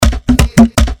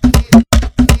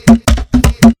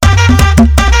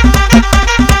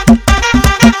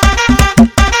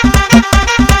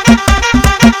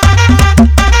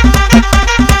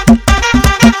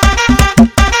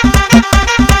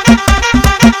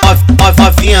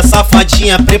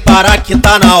safadinha, prepara que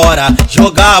tá na hora.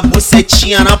 Jogar a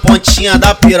bucetinha na pontinha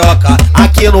da piroca.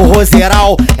 Aqui no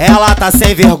Roseiral, ela tá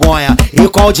sem vergonha. E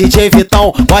com o DJ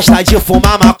Vitão, gosta de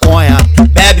fumar maconha.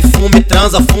 Bebe, fume,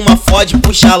 transa, fuma, fode,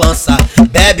 puxa lança.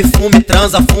 Bebe, fume,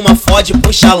 transa, fuma, fode,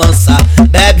 puxa lança.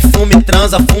 Bebe, fume,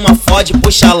 transa, fuma, fode,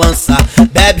 puxa lança.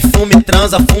 Bebe, fume,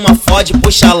 transa, fuma, fode,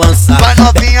 puxa lança. Vai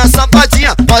novinha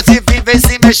safadinha, pode vir, vem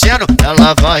se mexendo.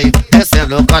 Ela vai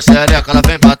descendo com a xereca, ela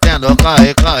vem batendo,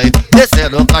 cai, cai.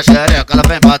 Descendo com a xereca, ela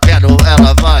vem batendo.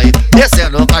 Ela vai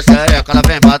descendo com a xereca, ela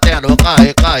vem batendo,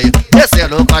 cai, cai.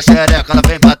 Descendo com a xereca, ela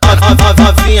vem batendo.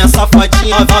 Novinha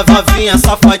safadinha, novinha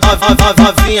safadinha,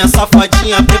 novinha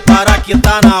safadinha, prepara que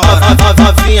tá na hora.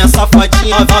 Novinha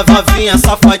safadinha, novinha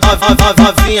safadinha,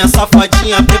 novinha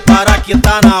safadinha, prepara que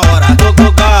tá na hora.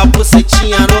 Joga a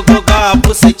bucetinha, joga a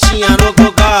bucetinha,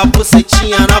 joga a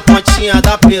bucetinha na pontinha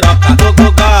da piroca.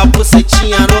 Joga a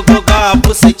bucetinha, joga a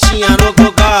bucetinha,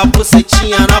 joga a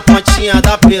bucetinha na pontinha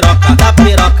da piroca, da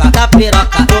piroca, da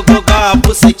piroca. Joga a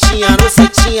bucetinha,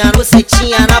 bucetinha,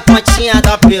 bucetinha na pontinha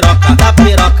da piroca, da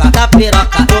piroca, da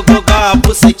piroca. Joga a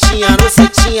bucetinha,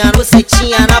 bucetinha,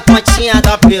 bucetinha na pontinha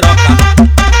da piroca.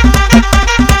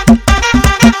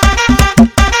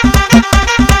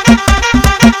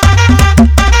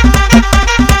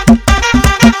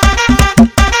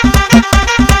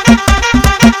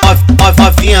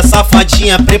 Novinha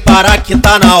safadinha, prepara que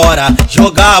tá na hora.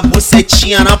 Jogar a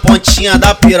bucetinha na pontinha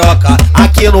da piroca.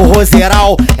 Aqui no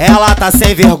Roseiral, ela tá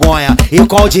sem vergonha. E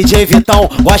com o DJ Vitão,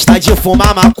 gosta de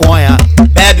fumar maconha.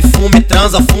 Bebe, fume,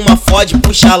 transa, fuma, fode,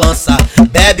 puxa lança.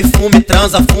 Bebe, fume,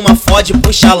 transa, fuma, fode,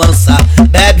 puxa lança.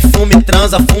 Bebe, fume,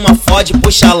 transa, fuma, fode,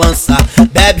 puxa lança.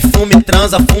 Bebe, fume,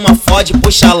 transa, fuma, fode,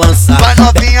 puxa lança. Vai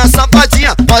novinha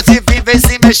safadinha, pode vir, vem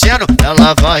se mexendo.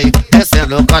 Ela vai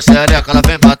descendo com a xereca, ela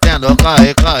vem batendo,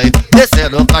 cai, cai.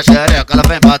 Descendo com a xereca, ela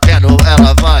vem batendo.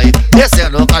 Ela vai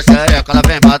descendo com a xereca, ela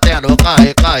vem batendo,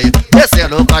 cai, cai.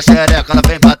 Descendo com a xereca, ela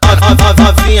vem batendo.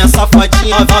 Novinha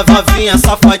safadinha, novinha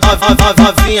safadinha,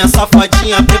 novinha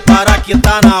safadinha, prepara que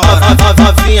tá na hora.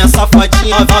 Novinha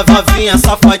safadinha, novinha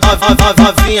safadinha,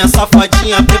 novinha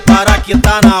safadinha, prepara que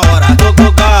tá na hora.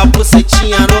 Joga a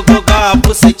bucetinha, joga a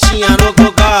bucetinha,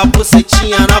 joga a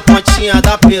bucetinha na pontinha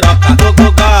da piroca.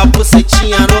 Joga a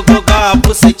bucetinha, joga a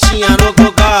bucetinha,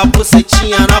 joga a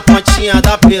bucetinha na pontinha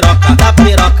da piroca, da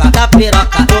piroca, da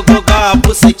piroca. Joga a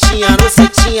bucetinha,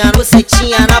 bucetinha,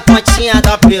 bucetinha na pontinha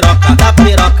da piroca, da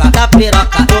piroca, da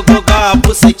piroca. Joga a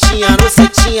bucetinha,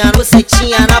 bucetinha,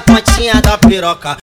 bucetinha na pontinha da piroca.